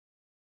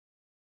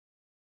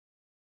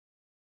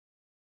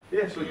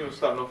Yeah, so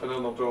starting off an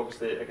 0-0 draw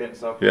obviously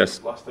against Arbroath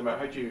Yes. last time out.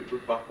 How do you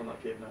look back on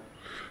that game now?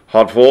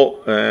 Hard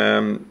fought.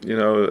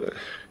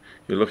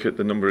 You look at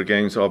the number of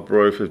games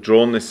Arbroath have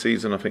drawn this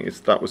season. I think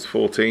that was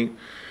 14.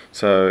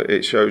 So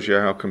it shows you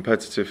how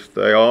competitive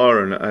they are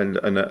and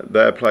at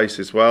their place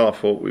as well. I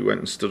thought we went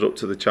and stood up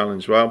to the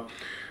challenge well.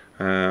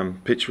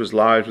 Pitch was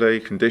lively,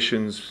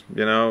 conditions,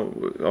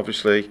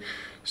 obviously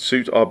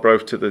suit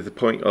Arbroath to the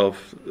point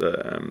of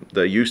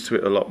they're used to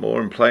it a lot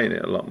more and playing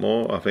it a lot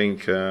more. I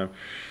think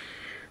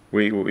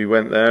we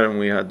went there and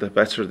we had the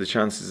better of the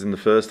chances in the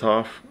first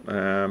half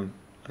and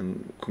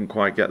couldn't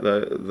quite get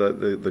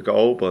the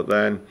goal, but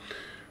then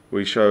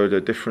we showed a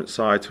different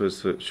side to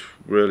us that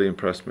really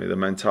impressed me. The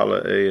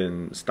mentality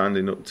and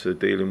standing up to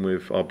dealing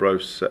with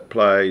Arbroath's set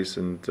plays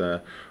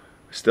and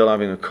still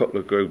having a couple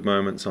of good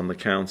moments on the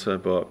counter.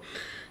 But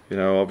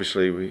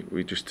obviously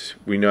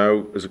we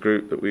know as a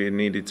group that we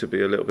needed to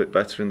be a little bit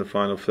better in the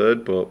final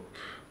third. But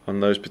on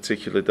those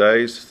particular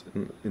days,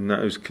 in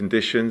those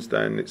conditions,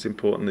 then it's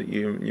important that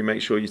you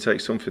make sure you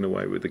take something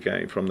away with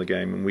from the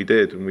game, and we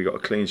did, and we got a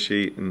clean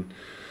sheet. And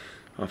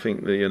I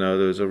think that there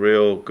was a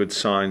real good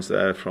signs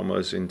there from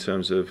us in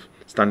terms of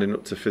standing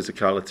up to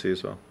physicality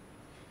as well.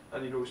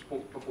 And we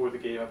spoke before the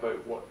game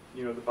about what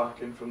the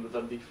backing from the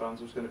Dundee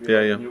fans was going to be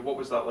like. Yeah. What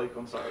was that like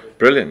on Saturday?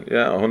 Brilliant,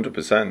 yeah,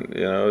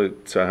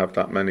 100%. To have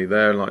that many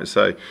there, and like I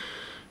say,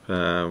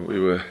 we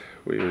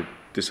were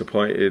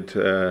disappointed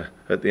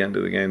at the end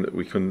of the game that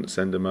we couldn't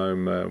send them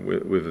home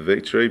with a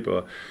victory,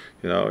 but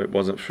it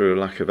wasn't through a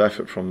lack of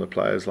effort from the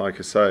players. Like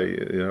I say,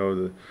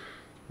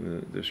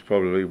 there's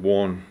probably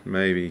one,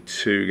 maybe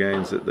two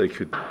games that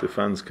the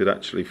fans could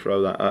actually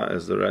throw that at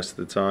us. The rest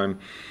of the time,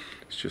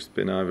 it's just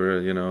been either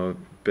a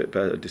bit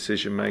better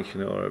decision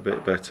making or a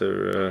bit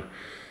better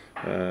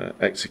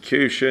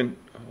execution,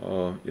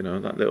 or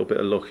that little bit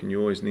of luck, and you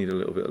always need a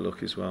little bit of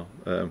luck as well.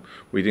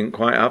 We didn't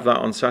quite have that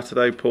on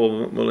Saturday.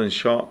 Paul McMullen's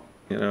shot,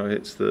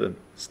 hits the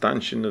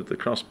stanchion of the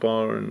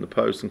crossbar and the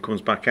post and comes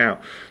back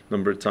out. A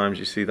number of times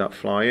you see that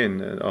fly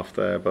in off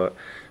there, but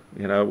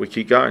we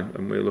keep going,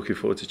 and we're looking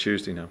forward to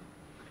Tuesday now.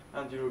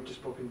 And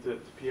just popping to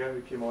Pierre,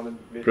 who came on and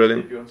made his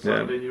debut on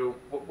Saturday. Yeah.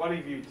 Why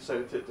have you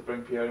decided to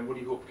bring Pierre, and what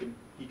do you hope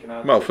he can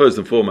add? Well, first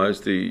and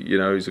foremost,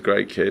 he's a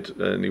great kid,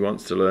 and he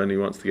wants to learn, he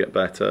wants to get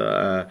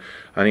better,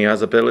 and he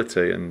has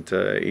ability, and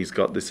he's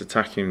got this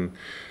attacking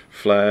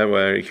flair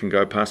where he can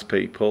go past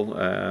people.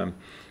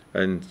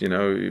 And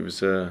it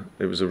was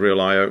a real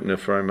eye opener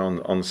for him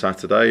on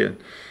Saturday, and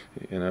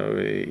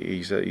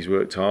he's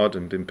worked hard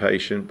and been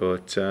patient,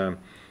 but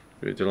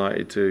we're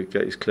delighted to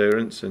get his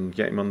clearance and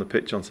get him on the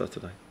pitch on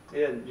Saturday.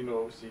 Yeah, and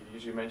obviously,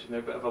 as you mentioned,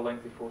 a bit of a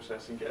lengthy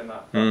process in getting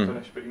that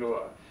finish, but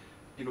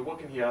what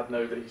can he add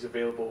now that he's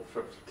available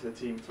to the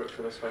team for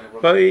this final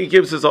run? Well, he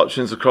gives us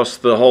options across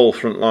the whole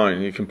front line.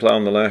 He can play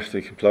on the left,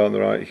 he can play on the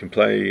right, he can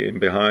play in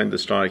behind the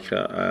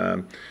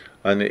striker.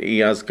 And he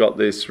has got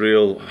this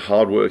real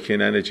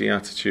hard-working energy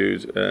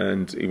attitude,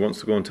 and he wants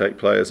to go and take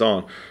players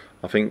on.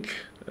 I think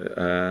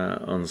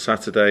on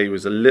Saturday he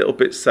was a little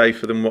bit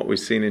safer than what we've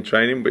seen in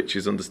training, which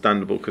is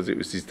understandable because it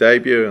was his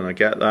debut, and I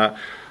get that.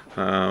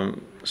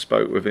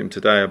 Spoke with him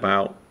today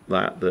about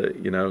that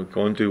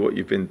go and do what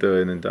you've been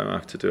doing and don't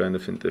have to do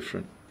anything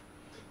different.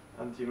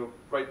 And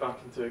right back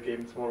into a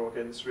game tomorrow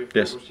against Raith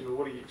Yes. Rovers.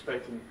 What are you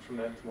expecting from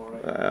them tomorrow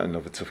night?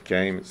 Another tough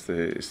game. It's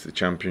the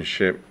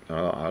championship.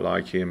 I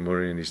like Ian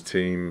Murray and his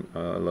team.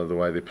 I love the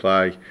way they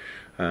play,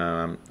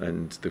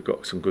 and they've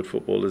got some good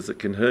footballers that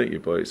can hurt you.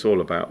 But it's all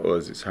about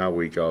us. It's how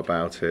we go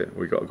about it.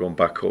 We got to go and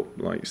back up,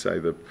 like you say,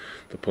 the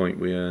point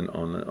we earned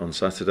on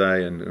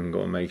Saturday, and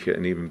go and make it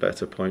an even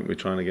better point. We're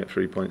trying to get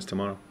 3 points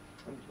tomorrow.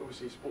 And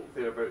obviously you spoke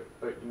there about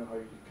how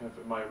you kind of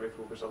admire Raith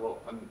Rovers a lot,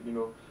 and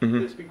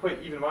it's been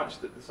quite even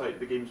matched at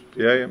the games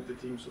between the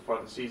teams so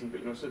far this season.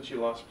 But since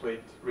you last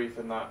played Raith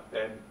in that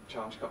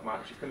Challenge Cup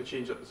match, you've kind of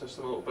changed up the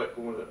system a little bit,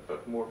 going with a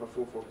bit more of a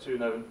 4-4-2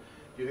 now. And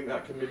do you think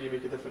that can maybe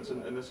make a difference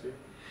in this game?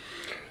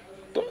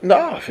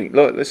 No, I think,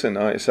 look, listen,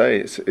 like I say,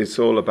 it's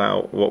all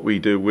about what we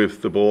do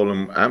with the ball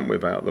and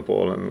without the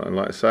ball, and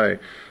like I say,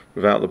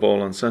 without the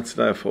ball on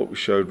Saturday, I thought we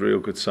showed real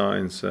good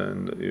signs,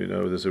 and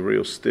there's a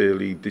real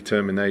steely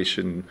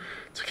determination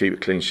to keep a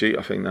clean sheet.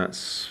 I think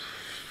that's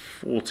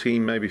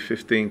 14, maybe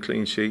 15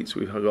 clean sheets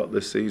we've got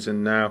this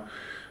season now,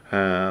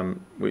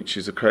 which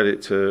is a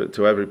credit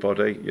to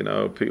everybody.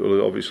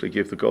 People obviously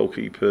give the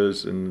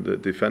goalkeepers and the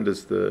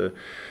defenders the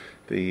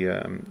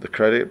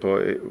credit,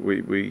 but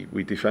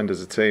we defend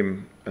as a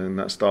team, and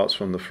that starts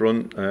from the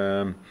front.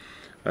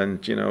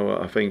 And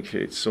I think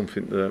it's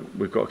something that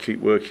we've got to keep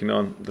working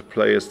on. The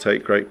players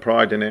take great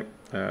pride in it,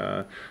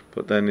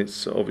 but then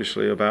it's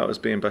obviously about us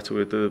being better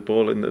with the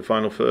ball in the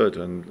final third.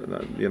 And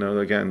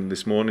again,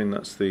 this morning,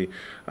 that's the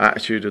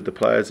attitude of the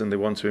players, and they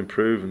want to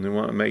improve and they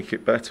want to make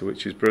it better,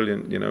 which is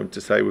brilliant.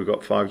 To say we've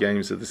got 5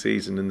 games of the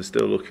season and they're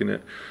still looking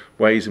at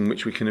ways in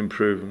which we can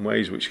improve and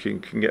ways which can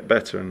get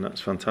better, and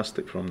that's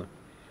fantastic from them.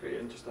 Great,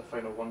 and just a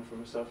final one from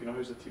myself.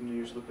 How's the team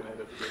news looking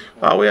ahead of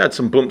the game? We had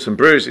some bumps and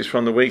bruises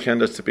from the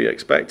weekend, as to be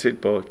expected,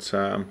 but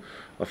I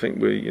think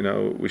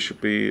we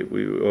should be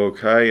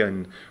okay,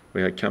 and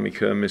We had Cammy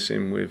Kerr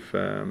missing with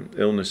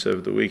illness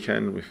over the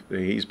weekend.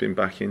 He's been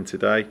back in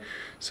today,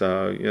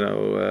 so you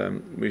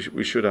know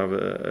we should have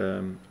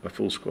a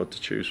full squad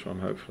to choose from,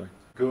 hopefully.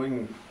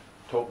 Going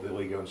top of the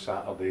league on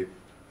Saturday,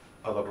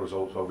 other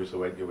results obviously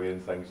went your way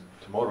and things.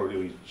 Tomorrow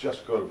really is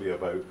just got to be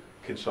about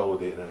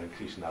consolidating and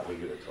increasing that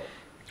league at the top.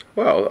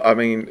 Well, I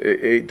mean,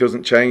 it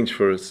doesn't change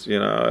for us. You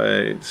know,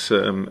 it's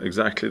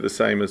exactly the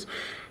same as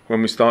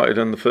when we started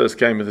on the first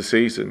game of the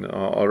season.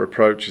 Our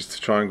approach is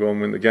to try and go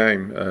and win the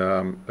game,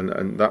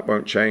 and that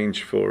won't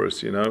change for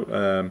us. You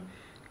know,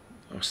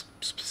 I was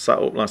sat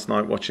up last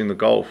night watching the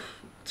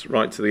golf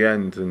right to the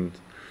end, and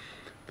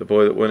the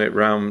boy that won it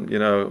round, you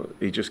know,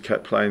 he just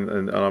kept playing,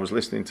 and I was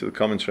listening to the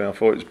commentary. I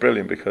thought it was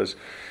brilliant because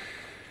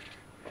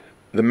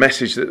the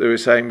message that they were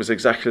saying was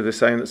exactly the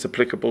same that's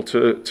applicable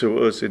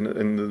to us in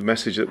the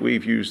message that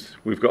we've used.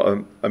 We've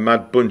got a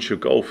mad bunch of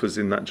golfers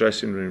in that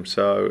dressing room,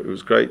 so it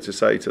was great to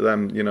say to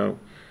them, you know,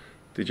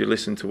 did you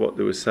listen to what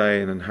they were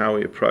saying and how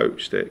he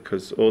approached it?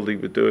 Because all he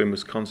was doing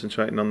was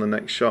concentrating on the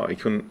next shot. He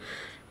couldn't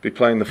be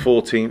playing the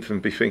 14th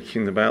and be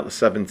thinking about the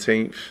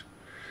 17th.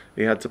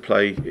 He had to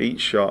play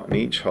each shot and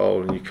each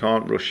hole, and you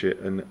can't rush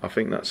it. And I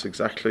think that's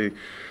exactly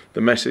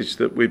the message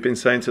that we've been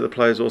saying to the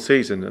players all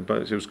season.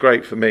 But it was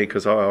great for me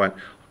because I went,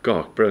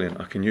 God, brilliant,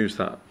 I can use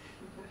that.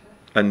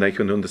 And they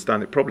can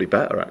understand it probably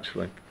better,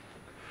 actually.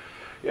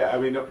 Yeah, I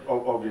mean,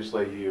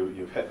 obviously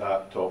you've hit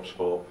that top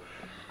spot.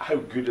 How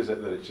good is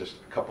it that it's just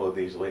a couple of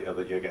days later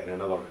that you're getting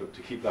another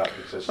to keep that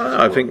consistency?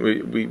 I think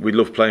we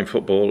love playing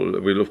football,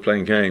 we love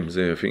playing games.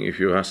 I think if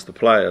you ask the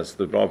players,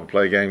 they'd rather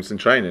play games than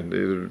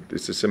training.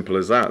 It's as simple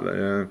as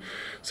that.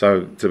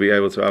 So to be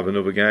able to have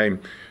another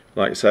game,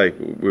 like I say,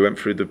 we went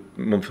through the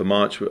month of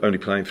March, we're only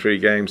playing 3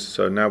 games,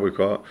 so now we've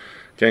got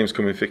games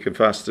coming thick and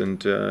fast,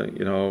 and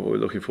you know, we're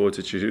looking forward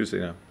to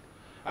Tuesday now.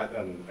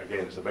 And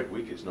again, it's a big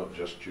week, it's not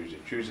just Tuesday.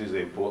 Tuesday's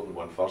the important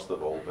one first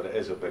of all, but it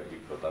is a big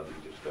week for Dundee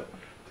just to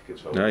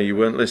consolidate. No, you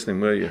weren't listening,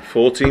 were you?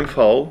 14th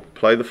hole,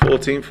 play the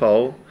 14th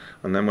hole,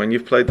 and then when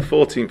you've played the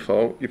 14th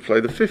hole, you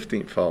play the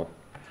 15th hole.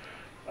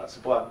 That's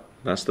the plan.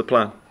 That's the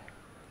plan.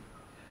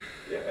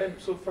 Yeah,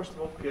 so first of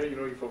all, Pierre, you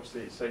know, you've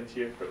obviously signed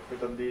here for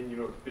Dundee, and you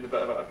know, it's been a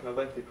bit of a kind of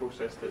lengthy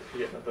process to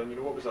getting that done. You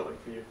know, what was that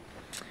like for you?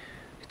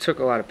 It took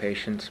a lot of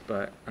patience,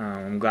 but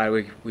I'm glad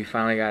we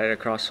finally got it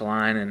across the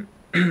line, and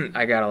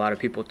I got a lot of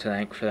people to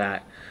thank for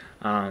that.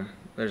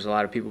 There's a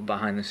lot of people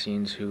behind the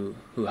scenes who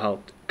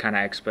helped kind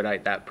of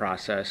expedite that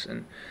process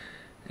and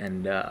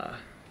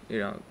you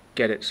know,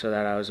 get it so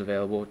that I was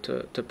available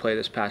to play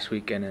this past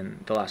weekend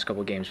and the last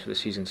couple of games for the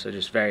season. So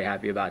just very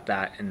happy about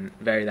that, and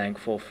very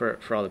thankful for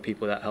all the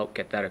people that helped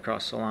get that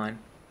across the line.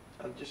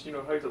 And just, you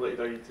know, how delighted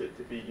are you to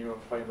be, you know,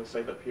 finally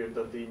signed up here in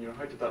Dundee, and you know,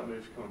 how did that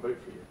move come about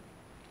for you?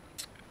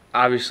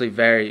 Obviously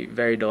very,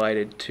 very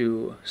delighted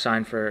to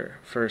sign for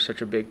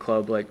such a big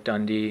club like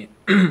Dundee,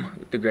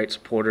 the great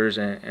supporters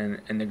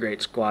and the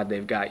great squad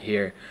they've got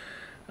here.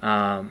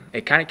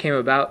 It kind of came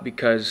about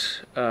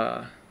because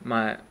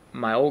my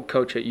old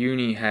coach at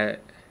uni had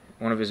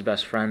one of his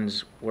best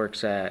friends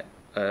works at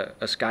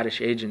a Scottish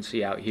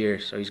agency out here,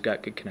 so he's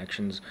got good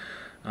connections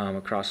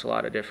across a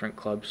lot of different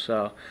clubs.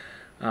 So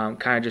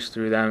kind of just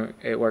through them,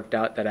 it worked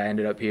out that I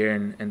ended up here,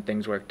 and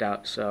things worked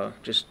out. So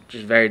just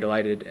very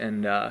delighted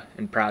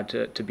and proud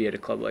to be at a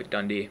club like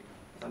Dundee.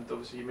 And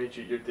obviously you made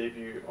your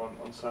debut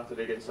on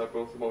Saturday against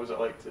Arbroath. What was it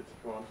like to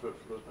come on for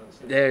those minutes?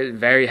 They're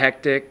very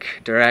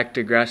hectic, direct,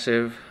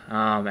 aggressive,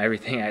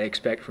 everything I'd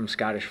expect from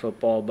Scottish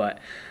football. But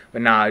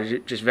no,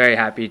 just very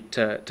happy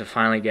to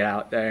finally get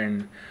out there,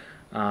 and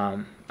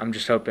I'm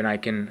just hoping I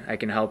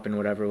can help in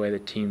whatever way the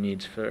team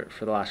needs for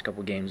the last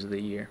couple games of the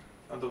year.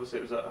 And obviously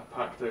it was a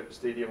packed out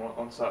stadium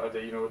on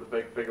Saturday, you know, with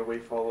a big away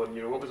following.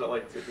 You know, what was it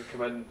like to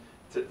come in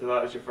to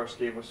that as your first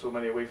game with so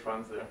many away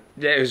fans there?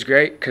 Yeah, it was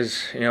great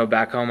because, you know,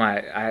 back home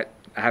I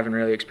haven't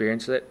really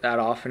experienced it that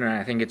often, and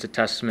I think it's a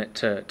testament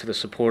to the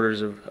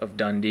supporters of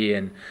Dundee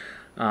and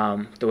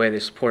the way they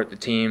support the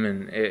team,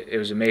 and it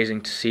was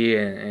amazing to see,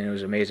 and it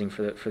was amazing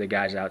for the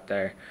guys out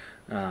there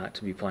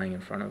to be playing in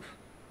front of.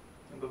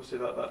 And obviously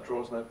that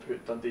draw's now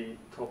put Dundee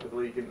top of the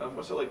league, and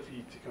what's it like for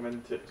you to come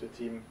into a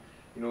team,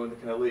 you know, in the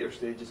kind of later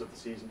stages of the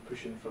season,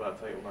 pushing for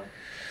that title now?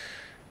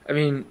 I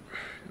mean,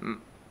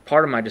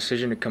 part of my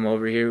decision to come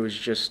over here was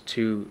just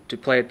to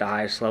play at the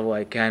highest level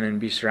I can and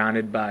be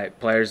surrounded by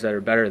players that are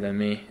better than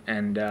me,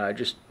 and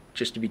just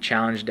to be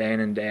challenged day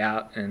in and day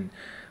out. And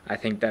I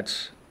think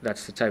that's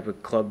the type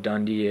of club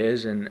Dundee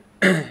is, and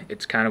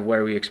it's kind of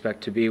where we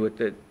expect to be with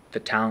the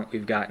talent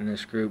we've got in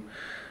this group,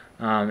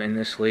 in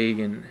this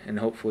league, and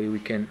hopefully we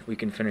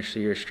can finish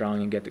the year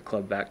strong and get the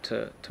club back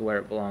to where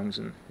it belongs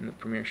in the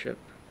Premiership.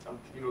 And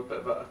you know, a bit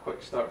of a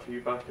quick start for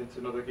you back into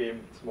another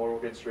game tomorrow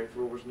against Raith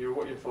Rovers. And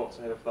what are your thoughts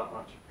ahead of that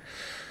match?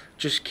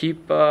 Just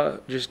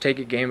just take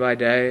it game by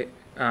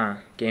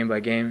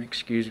game,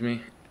 excuse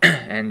me,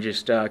 and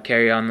just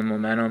carry on the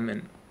momentum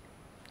and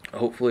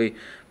hopefully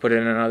put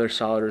in another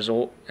solid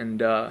result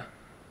and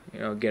you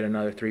know, get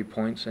another 3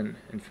 points and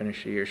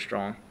finish the year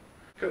strong.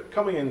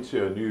 Coming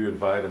into a new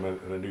environment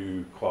and a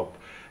new club,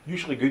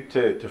 usually good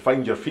to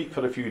find your feet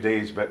for a few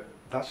days, but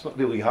that's not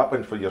really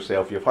happened for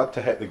yourself. You've had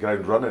to hit the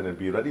ground running and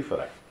be ready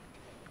for it.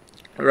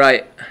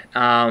 Right.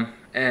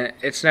 And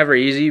it's never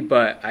easy,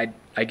 but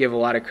I give a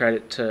lot of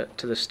credit to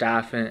the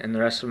staff and the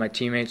rest of my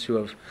teammates who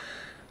have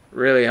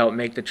really helped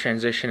make the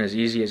transition as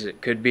easy as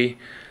it could be.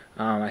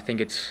 I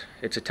think it's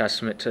a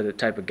testament to the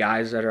type of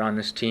guys that are on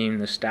this team,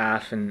 the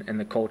staff, and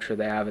the culture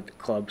they have at the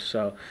club.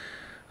 So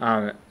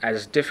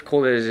as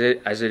difficult as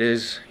it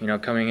is,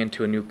 coming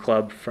into a new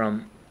club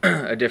from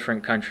a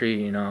different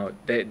country,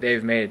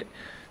 they've made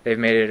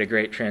it a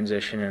great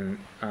transition,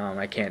 and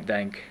I can't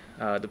thank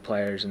the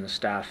players and the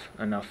staff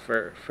enough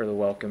for the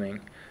welcoming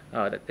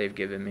that they've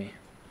given me.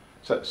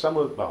 So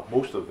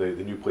most of the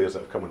new players that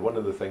have come in, one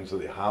of the things that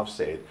they have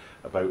said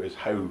about is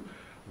how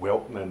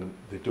welcoming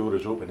the door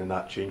is open in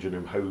that changing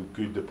room, how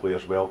good the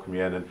players welcome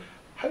you in, and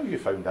how have you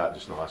found that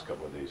just in the last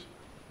couple of days?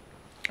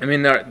 I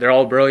mean, they're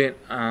all brilliant.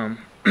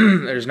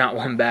 There's not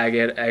one bad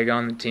egg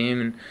on the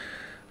team,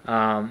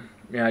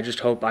 and I just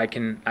hope I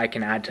can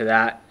add to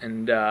that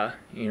and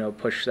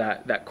push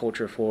that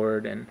culture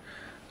forward and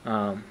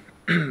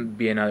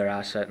be another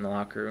asset in the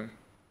locker room.